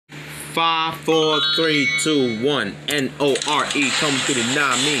5, 4, 3, 2, 1. N.O.R.E. coming through the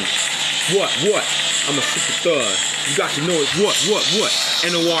N.O.R.E. What? I'm a super thug. You got to know it's what?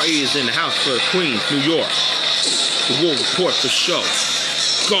 N.O.R.E. is in the house for Queens, New York. The War Report for show.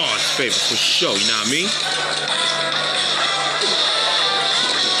 God's favorite for show, you know what I mean?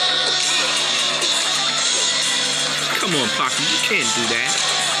 Come on, Pocky, you can't do that.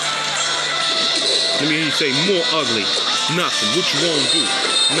 Let me hear you say more ugly. Nothing. What you want to do?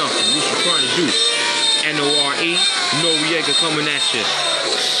 Nothing. What you trying to do? N.O.R.E. N.O.R.E. coming at you.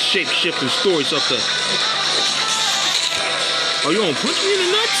 Shape-shifting stories up the... Oh, you gonna punch me in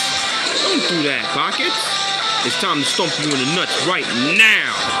the nuts? Don't do that, Pockets. It's time to stomp you in the nuts right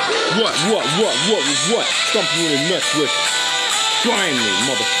now. What? Stomp you in the nuts with grimy,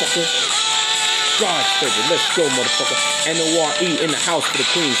 motherfucker. God's favorite. Let's go, motherfucker. N.O.R.E. in the house for the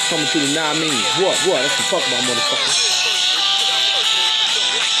Queens. Coming through the N.O.R.E. What? That's the fuck about, motherfucker.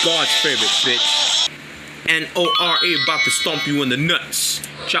 God's favorite, bitch. N.O.R.E. about to stomp you in the nuts.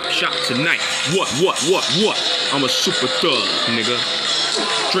 Chop tonight. What? I'm a super thug, nigga.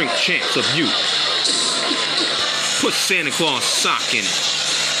 Drink champs of you. Put Santa Claus sock in it.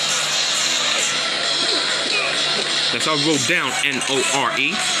 That's how I wrote down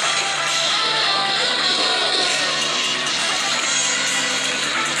N.O.R.E.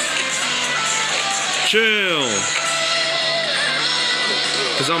 Chill.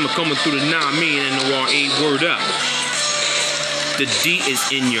 Cause I'm coming through the N.O.R.E. and N.O.R.E. Word up. The D is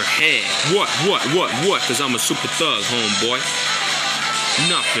in your head. What? Cause I'm a super thug, homeboy.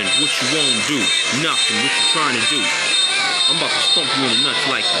 Nothing. What you won't do? Nothing. What you trying to do? I'm about to stomp you in the nuts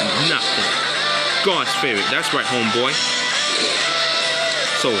like nothing. God's favorite. That's right, homeboy.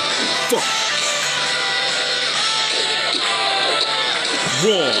 So, fuck.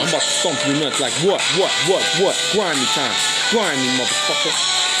 Raw. I'm about to stomp you in the nuts like what? Grimy time. Grimy, motherfucker.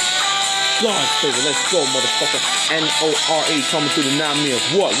 God's favorite. Let's go, motherfucker. N.O.R.E. coming through the N.O.R.E. of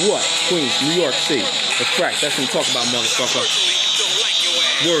what? Queens, New York City. The crack. That's what I'm talking about, motherfucker.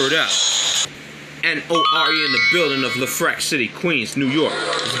 Word up. N.O.R.E. in the building of LaFrac City, Queens, New York.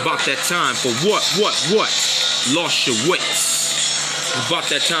 It's about that time for what? Lost your wits. It's about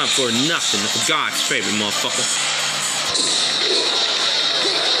that time for nothing. It's God's favorite, motherfucker.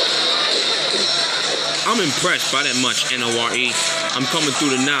 I'm impressed by that much, N.O.R.E. I'm coming through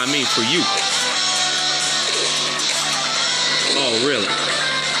the N.O.R.E. for you. Oh, really?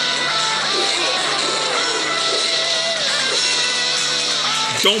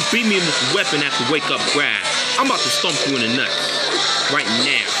 Don't beat me with a weapon after wake up grab. I'm about to stomp you in the nuts. Right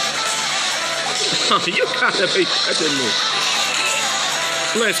now. You gotta be touching me.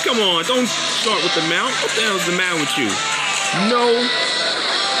 Les, come on. Don't start with the mount. What the hell's the matter with you? No.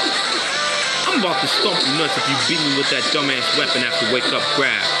 I'm about to stomp you nuts if you beat me with that dumbass weapon after wake up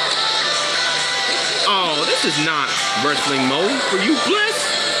grab. Oh, this is not wrestling mode for you, Bliss.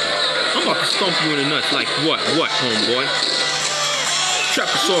 I'm about to stomp you in the nuts like what, homeboy? Trap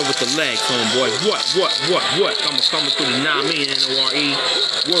the sword with the legs, homeboy. What? I'm coming through the N.O.R.E. and N.O.R.E.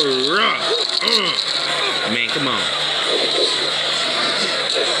 Word up. Man, come on.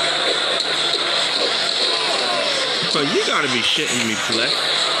 You gotta be shitting me, Bliss.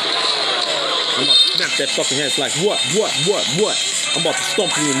 I'm about to snap that fucking head like what? I'm about to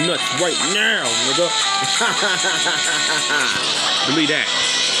stomp you in the nuts right now, nigga. Believe that.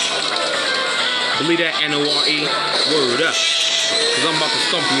 Believe that, N.O.R.E. Word up. Cause I'm about to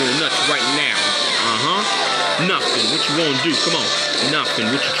stomp you in the nuts right now. Nothing. What you wanna do? Come on. Nothing.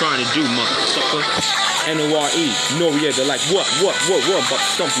 What you trying to do, motherfucker? N.O.R.E. N.O.R.E. They're like what? I'm about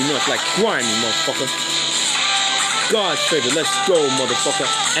to stomp you nuts like grimy, motherfucker. God's favorite. Let's go, motherfucker.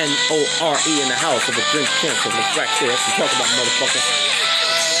 N.O.R.E. in the house of a drink champ of the frac there. That's what I'm talking about, motherfucker.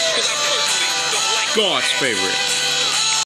 God's favorite.